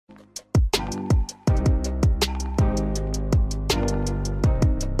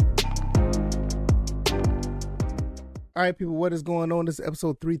All right, people, what is going on? This is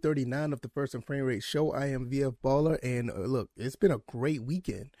episode 339 of the First and Frame Rate Show. I am VF Baller, and look, it's been a great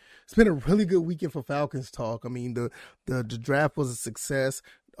weekend. It's been a really good weekend for Falcons talk. I mean, the draft was a success.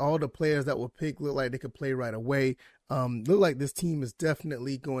 All the players that were picked look like they could play right away. Look like this team is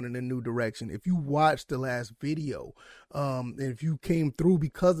definitely going in a new direction. If you watched the last video, and if you came through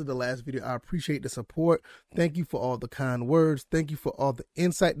because of the last video, I appreciate the support. Thank you for all the kind words. Thank you for all the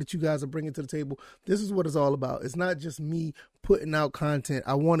insight that you guys are bringing to the table. This is what it's all about. It's not just me putting out content.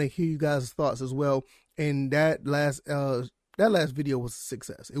 I want to hear you guys' thoughts as well. And that last video was a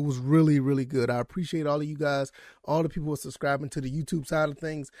success. It was really, really good. I appreciate all of you guys, all the people who are subscribing to the YouTube side of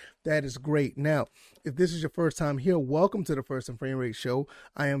things. That is great. Now, if this is your first time here, welcome to the First and Frame Rate Show.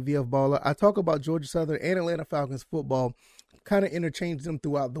 I am VF Baller. I talk about Georgia Southern and Atlanta Falcons football, kind of interchange them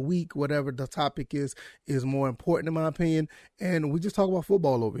throughout the week. Whatever the topic is more important in my opinion. And we just talk about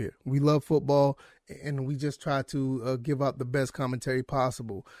football over here. We love football, and we just try to give out the best commentary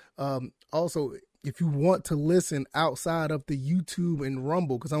possible. Also, if you want to listen outside of the YouTube and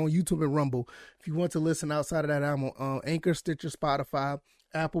Rumble, because I'm on YouTube and Rumble, if you want to listen outside of that, I'm on Anchor, Stitcher, Spotify,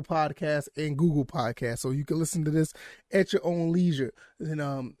 Apple Podcasts, and Google Podcasts. So you can listen to this at your own leisure.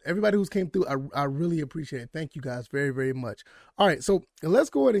 And everybody who's came through, I really appreciate it. Thank you guys very, very much. All right, so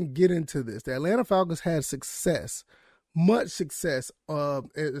let's go ahead and get into this. The Atlanta Falcons had success, much success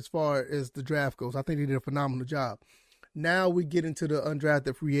as far as the draft goes. I think they did a phenomenal job. Now we get into the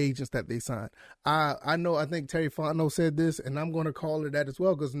undrafted free agents that they signed. I think Terry Fontenot said this, and I'm going to call it that as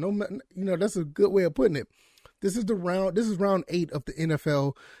well, because that's a good way of putting it. This is round 8 of the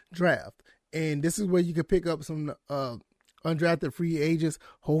NFL draft, and this is where you can pick up some undrafted free agents.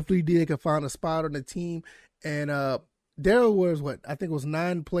 Hopefully, they can find a spot on the team. And there was I think it was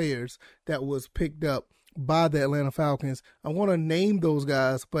 9 players that was picked up by the Atlanta Falcons. I want to name those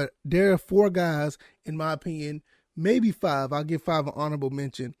guys, but there are 4 guys, in my opinion, maybe 5. I'll give 5 an honorable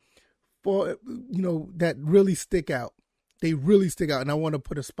mention for, that really stick out. They really stick out, and I want to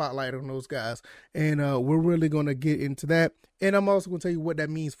put a spotlight on those guys. And we're really going to get into that. And I'm also going to tell you what that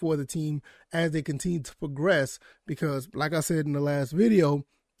means for the team as they continue to progress, because like I said in the last video,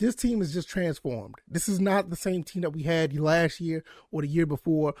 this team is just transformed. This is not the same team that we had last year or the year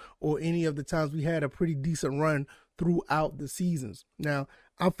before or any of the times we had a pretty decent run throughout the seasons. Now,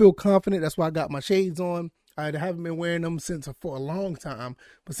 I feel confident. That's why I got my shades on. I haven't been wearing them for a long time,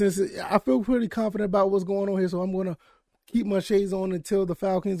 but I feel pretty confident about what's going on here, so I'm going to keep my shades on until the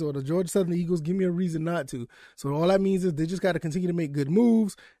Falcons or the Georgia Southern Eagles give me a reason not to. So all that means is they just got to continue to make good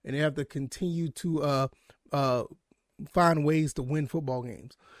moves, and they have to continue to find ways to win football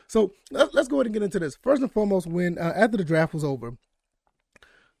games. So let's go ahead and get into this. First and foremost, when after the draft was over,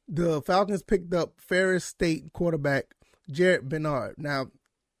 the Falcons picked up Ferris State quarterback Jarrett Bernard. Now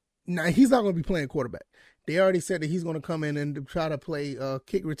he's not going to be playing quarterback. They already said that he's going to come in and try to play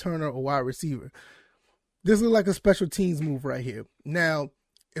kick returner or wide receiver. This looks like a special teams move right here. Now,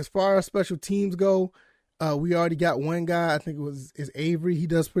 as far as special teams go, we already got one guy. I think it's Avery. He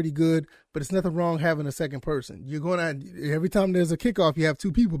does pretty good, but it's nothing wrong having a second person. Every time there's a kickoff, you have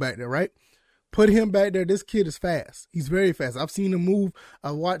 2 people back there, right? Put him back there. This kid is fast. He's very fast. I've seen him move.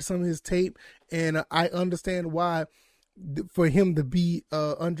 I watched some of his tape, and I understand why for him to be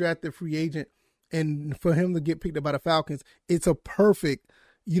an undrafted free agent and for him to get picked up by the Falcons, it's a perfect,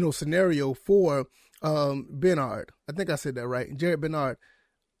 scenario for Bernard. I think I said that right. Jarrett Bernard.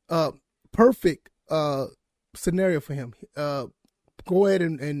 Perfect scenario for him. Go ahead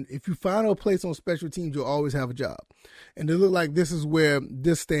and if you find a place on special teams, you'll always have a job. And it looks like this is where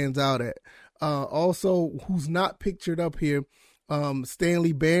this stands out at. Also, who's not pictured up here,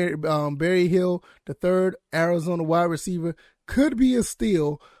 Stanley Berryhill, the 3rd Arizona wide receiver, could be a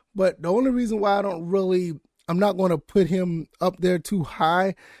steal. But the only reason why I'm not going to put him up there too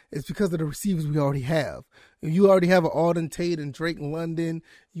high is because of the receivers we already have. You already have an Alden Tate and Drake London.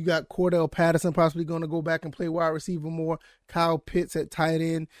 You got Cordell Patterson possibly going to go back and play wide receiver more. Kyle Pitts at tight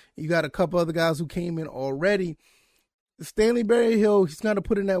end. You got a couple other guys who came in already. Stanley Berryhill, he's going to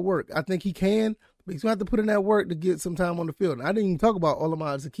put in that work. I think he can, but he's going to have to put in that work to get some time on the field. And I didn't even talk about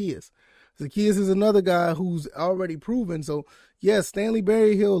Olamide Zaccheaus. Zaccheaus is another guy who's already proven. So, yes, Stanley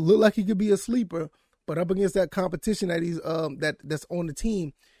Berryhill looked like he could be a sleeper, but up against that competition that he's that's on the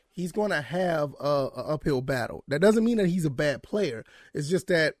team, he's going to have an uphill battle. That doesn't mean that he's a bad player. It's just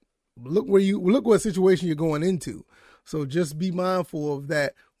that look what situation you're going into. So just be mindful of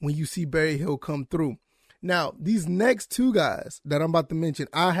that when you see Berryhill come through. Now, these next 2 guys that I'm about to mention,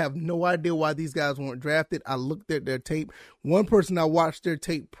 I have no idea why these guys weren't drafted. I looked at their tape. One person, I watched their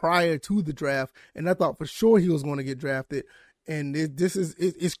tape prior to the draft, and I thought for sure he was going to get drafted. And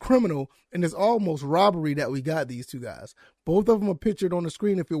it's criminal, and it's almost robbery that we got these two guys. Both of them are pictured on the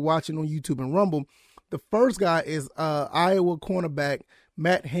screen if you're watching on YouTube and Rumble. The first guy is Iowa cornerback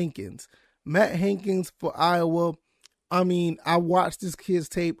Matt Hankins. Matt Hankins for Iowa. I mean, I watched this kid's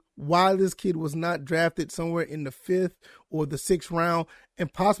tape. Why this kid was not drafted somewhere in the 5th or the 6th round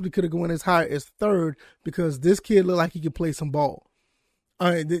and possibly could have gone as high as 3rd, because this kid looked like he could play some ball.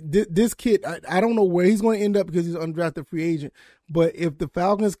 This kid, I don't know where he's going to end up because he's an undrafted free agent. But if the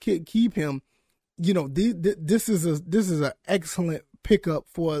Falcons keep him, you know, this is an excellent pickup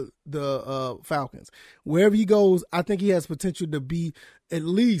for the Falcons. Wherever he goes, I think he has potential to be at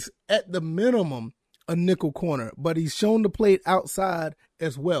least at the minimum a nickel corner. But he's shown to play outside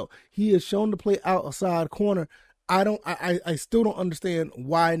as well. He has shown to play outside corner. I still don't understand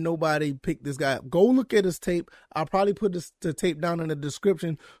why nobody picked this guy up. Go look at his tape. I'll probably put the tape down in the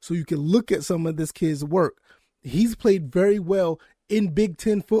description so you can look at some of this kid's work. He's played very well in Big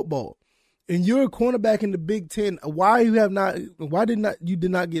Ten football. And you're a cornerback in the Big Ten. Why did you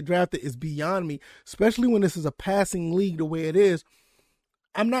not get drafted is beyond me, especially when this is a passing league the way it is.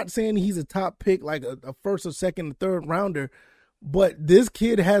 I'm not saying he's a top pick, like a first or second or third rounder, but this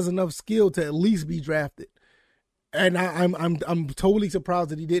kid has enough skill to at least be drafted. And I'm totally surprised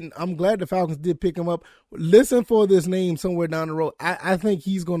that he didn't. I'm glad the Falcons did pick him up. Listen for this name somewhere down the road. I think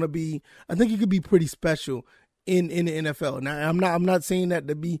he could be pretty special in the NFL. Now I'm not saying that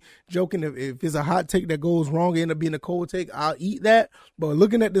to be joking. If it's a hot take that goes wrong, it end up being a cold take, I'll eat that. But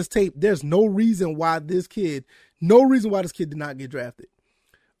looking at this tape, there's no reason why this kid did not get drafted.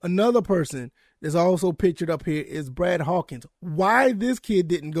 Another person that's also pictured up here is Brad Hawkins. Why this kid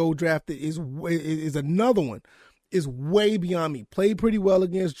didn't go drafted is another one. Is way beyond me. Played pretty well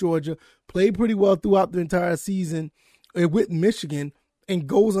against Georgia, played pretty well throughout the entire season with Michigan, and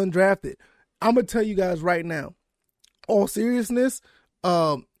goes undrafted. I'm going to tell you guys right now, all seriousness,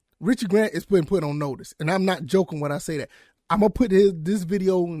 Richie Grant is being put on notice. And I'm not joking when I say that. I'm going to put this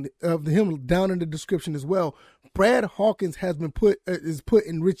video of him down in the description as well. Brad Hawkins has been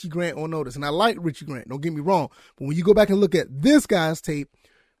putting Richie Grant on notice. And I like Richie Grant, don't get me wrong. But when you go back and look at this guy's tape,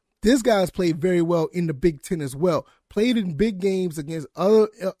 this guy's played very well in the Big Ten as well. Played in big games against other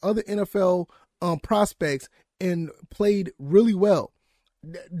NFL prospects and played really well.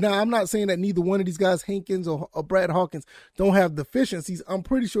 Now, I'm not saying that neither one of these guys, Hankins or Brad Hawkins, don't have deficiencies. I'm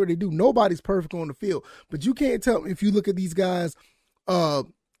pretty sure they do. Nobody's perfect on the field. But you can't tell if you look at these guys,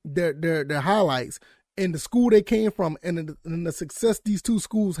 their highlights and the school they came from and the success these two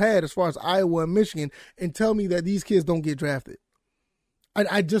schools had as far as Iowa and Michigan, and tell me that these kids don't get drafted.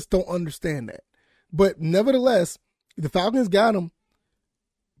 I just don't understand that. But nevertheless, the Falcons got him.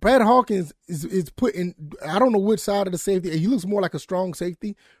 Brad Hawkins is put in, I don't know which side of the safety. He looks more like a strong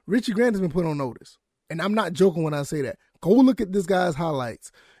safety. Richie Grant has been put on notice. And I'm not joking when I say that. Go look at this guy's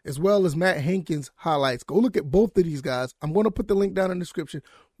highlights as well as Matt Hankins' highlights. Go look at both of these guys. I'm going to put the link down in the description.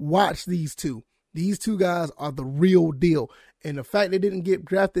 Watch these two. These two guys are the real deal. And the fact they didn't get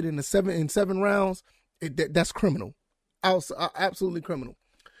drafted in seven rounds, that's criminal. Absolutely criminal.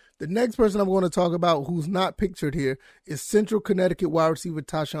 The next person I'm going to talk about who's not pictured here is Central Connecticut wide receiver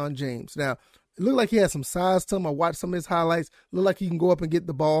Tashawn James. Now, it looked like he had some size to him. I watched some of his highlights. Looked like he can go up and get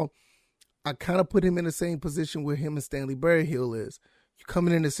the ball. I kind of put him in the same position where him and Stanley Berryhill is. You're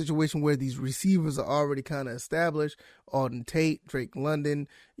coming in a situation where these receivers are already kind of established. Alden Tate, Drake London,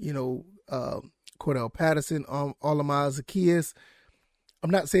 Cordell Patterson, Olamide Zaccheaus. I'm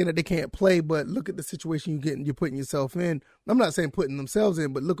not saying that they can't play, but look at the situation you're putting yourself in. I'm not saying putting themselves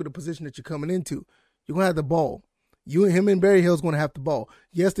in, but look at the position that you're coming into. You're going to have the ball. Him and Berryhill's going to have the ball.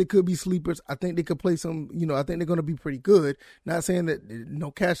 Yes, they could be sleepers. I think they could play some, I think they're going to be pretty good. Not saying that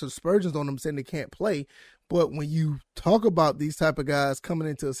no cash aspersions on them saying they can't play, but when you talk about these type of guys coming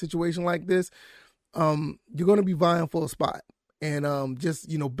into a situation like this, you're going to be vying for a spot. And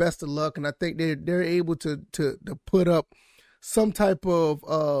just, best of luck. And I think they're able to put up some type of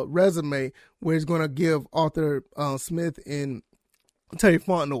resume where it's going to give Arthur Smith and Terry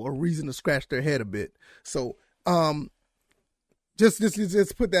Fontenot a reason to scratch their head a bit. So just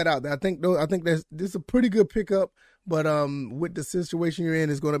put that out there. I think this is a pretty good pickup, but with the situation you're in,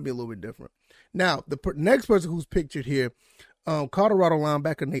 it's going to be a little bit different. Now, the next person who's pictured here, Colorado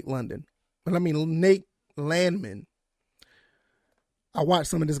linebacker Nate Landman. I watched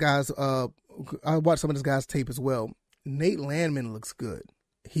some of this guy's tape as well. Nate Landman looks good.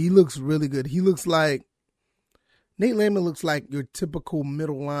 He looks really good. Nate Landman looks like your typical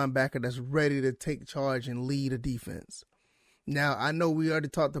middle linebacker that's ready to take charge and lead a defense. Now, I know we already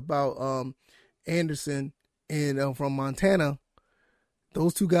talked about Anderson and from Montana.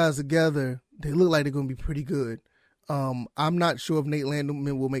 Those two guys together, they look like they're going to be pretty good. I'm not sure if Nate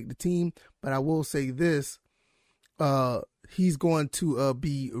Landman will make the team, but I will say this. He's going to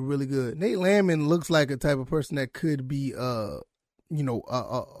be really good. Nate Landman looks like a type of person that could be a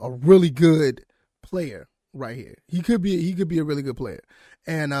really good player right here. He could be a really good player.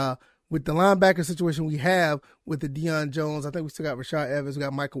 And with the linebacker situation we have with the Deion Jones, I think we still got Rashad Evans, we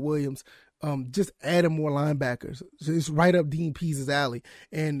got Michael Williams. Just adding more linebackers. So it's right up Dean Pease's alley.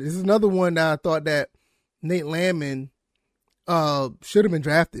 And this is another one that I thought that Nate Landman should have been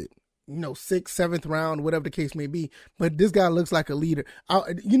drafted. 6th, 7th round, whatever the case may be. But this guy looks like a leader.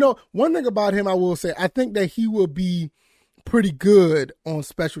 One thing about him, I will say, I think that he will be pretty good on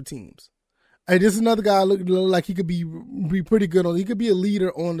special teams. This is another guy look like he could be pretty good on. He could be a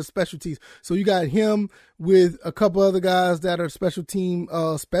leader on the special teams. So you got him with a couple other guys that are special team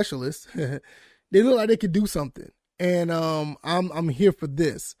specialists. They look like they could do something, and I'm here for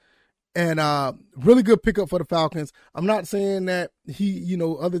this. And really good pickup for the Falcons. I'm not saying that he,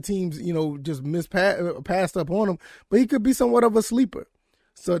 other teams, just passed up on him, but he could be somewhat of a sleeper.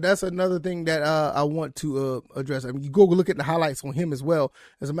 So that's another thing that I want to address. I mean, you go look at the highlights on him as well.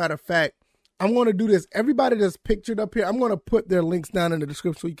 As a matter of fact, I'm going to do this. Everybody that's pictured up here, I'm going to put their links down in the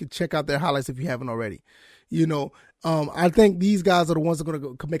description so you can check out their highlights if you haven't already. I think these guys are the ones that are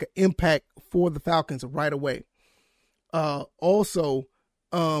going to make an impact for the Falcons right away. Also,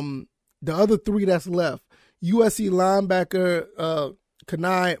 the other three that's left, USC linebacker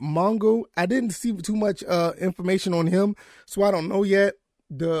Kanai Mongo. I didn't see too much information on him, so I don't know yet.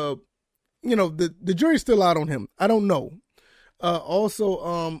 The jury's still out on him. I don't know.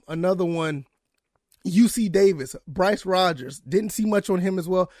 Also, another one, UC Davis, Bryce Rogers. Didn't see much on him as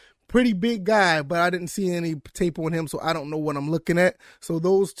well. Pretty big guy, but I didn't see any tape on him, so I don't know what I'm looking at. So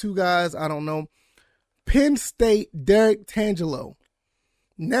those two guys, I don't know. Penn State, Derek Tangelo.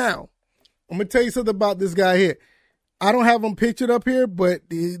 Now, I'm going to tell you something about this guy here. I don't have him pictured up here, but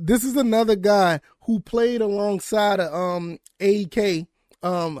this is another guy who played alongside AEK,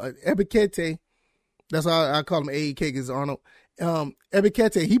 Ebikete. That's why I call him AEK because Arnold.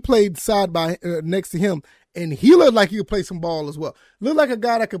 Ebikete, he played side by next to him, and he looked like he could play some ball as well. Looked like a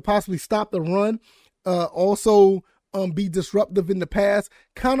guy that could possibly stop the run, also be disruptive in the pass,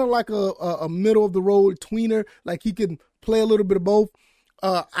 kind of like a middle of the road tweener, like he can play a little bit of both.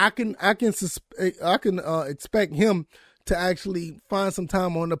 I can expect him to actually find some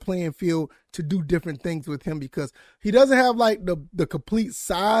time on the playing field to do different things with him because he doesn't have like the complete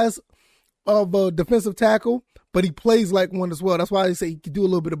size of a defensive tackle, but he plays like one as well. That's why they say he can do a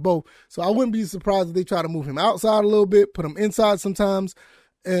little bit of both. So I wouldn't be surprised if they try to move him outside a little bit, put him inside sometimes,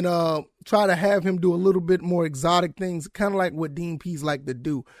 and try to have him do a little bit more exotic things, kind of like what Dean Pease like to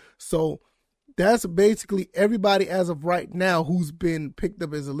do. So that's basically everybody as of right now who's been picked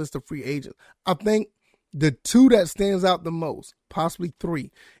up as a list of free agents. I think the two that stands out the most, possibly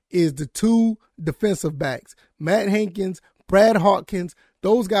three, is the two defensive backs, Matt Hankins, Brad Hawkins.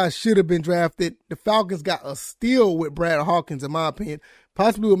 Those guys should have been drafted. The Falcons got a steal with Brad Hawkins, in my opinion,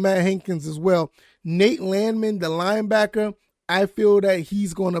 possibly with Matt Hankins as well. Nate Landman, the linebacker, I feel that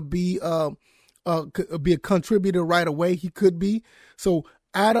he's going to be a contributor right away. He could be. So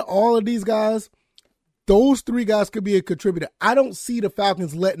out of all of these guys, those three guys could be a contributor. I don't see the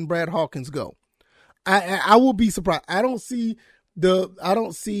Falcons letting Brad Hawkins go. I will be surprised. I don't see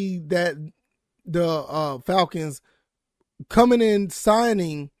that the Falcons coming in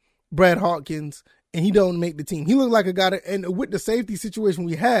signing Brad Hawkins and he don't make the team. He looks like a guy that, and with the safety situation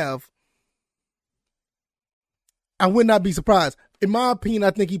we have, I would not be surprised. In my opinion, I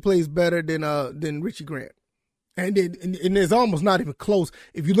think he plays better than Richie Grant. And it's almost not even close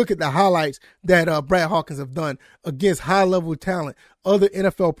if you look at the highlights that Brad Hawkins have done against high-level talent, other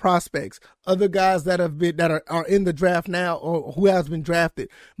NFL prospects, other guys that are in the draft now or who has been drafted.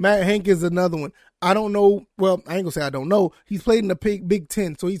 Matt Hankins is another one. I don't know. Well, I ain't gonna say I don't know. He's played in the Big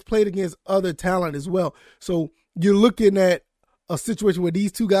Ten, so he's played against other talent as well. So you're looking at a situation where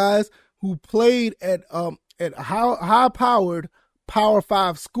these two guys who played at high-powered Power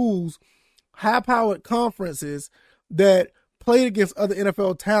 5 schools, high-powered conferences that played against other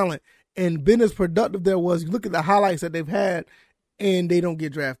NFL talent and been as productive there was. You look at the highlights that they've had, and they don't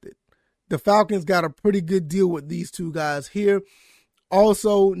get drafted. The Falcons got a pretty good deal with these two guys here.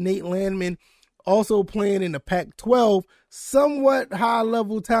 Also, Nate Landman, also playing in the Pac-12, somewhat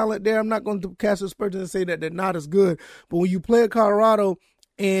high-level talent there. I'm not going to cast aspersions and say that they're not as good, but when you play at Colorado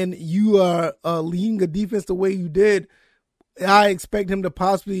and you are leading a defense the way you did, I expect him to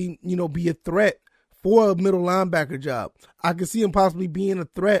possibly, be a threat for a middle linebacker job. I can see him possibly being a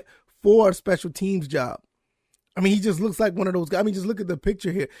threat for a special teams job. I mean, he just looks like one of those guys. I mean, just look at the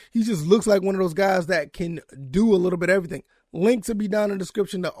picture here. He just looks like one of those guys that can do a little bit of everything. Links will be down in the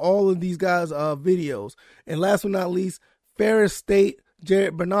description to all of these guys' videos. And last but not least, Ferris State,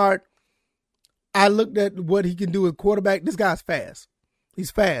 Jared Bernard. I looked at what he can do as quarterback. This guy's fast.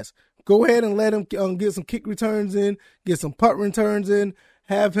 He's fast. Go ahead and let him get some kick returns in, get some punt returns in,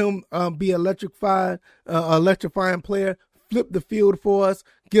 have him be electrifying player, flip the field for us,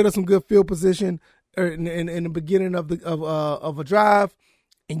 get us some good field position in the beginning of a drive,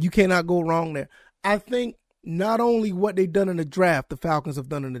 and you cannot go wrong there. I think not only what they've done in the draft, the Falcons have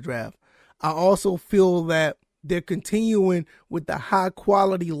done in the draft, I also feel that they're continuing with the high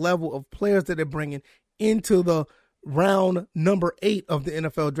quality level of players that they're bringing into the round number 8 of the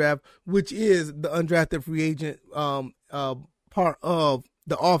NFL draft, which is the undrafted free agent part of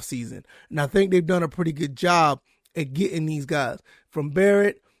the offseason. And I think they've done a pretty good job at getting these guys from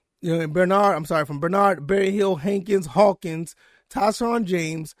Bernard, Berryhill, Hankins, Hawkins, Tashawn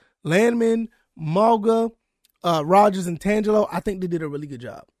James, Landman, Malga, Rogers, and Tangelo. I think they did a really good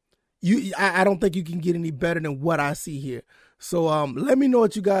job. I don't think you can get any better than what I see here. So let me know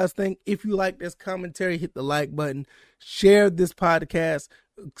what you guys think. If you like this commentary, hit the like button, share this podcast,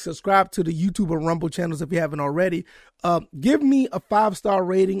 subscribe to the YouTube or Rumble channels if you haven't already. Give me a 5-star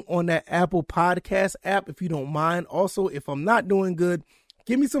rating on that Apple Podcast app if you don't mind. Also, if I'm not doing good,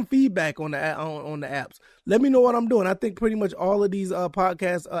 give me some feedback on the apps. Let me know what I'm doing. I think pretty much all of these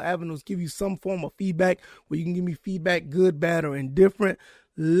podcast avenues give you some form of feedback where you can give me feedback, good, bad, or indifferent.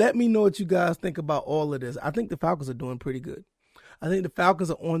 Let me know what you guys think about all of this. I think the Falcons are doing pretty good. I think the Falcons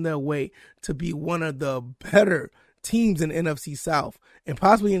are on their way to be one of the better teams in the NFC South and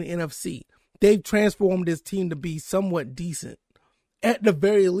possibly in the NFC. They've transformed this team to be somewhat decent. At the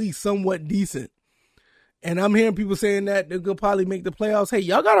very least, somewhat decent. And I'm hearing people saying that they're going to probably make the playoffs. Hey,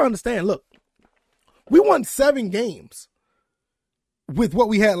 y'all got to understand, look, we won 7 games with what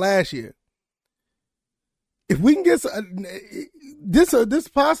we had last year. If we can get this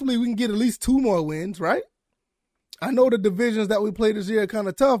possibly we can get at least 2 more wins, right? I know the divisions that we play this year are kind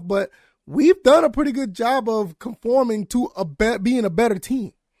of tough, but we've done a pretty good job of conforming to being a better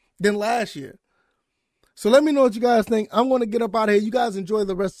team than last year. So let me know what you guys think. I'm going to get up out of here. You guys enjoy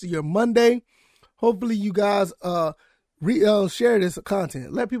the rest of your Monday. Hopefully you guys share this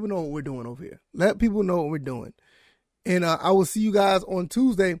content. Let people know what we're doing over here. Let people know what we're doing. And I will see you guys on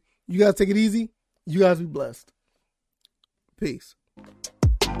Tuesday. You guys take it easy. You guys be blessed. Peace.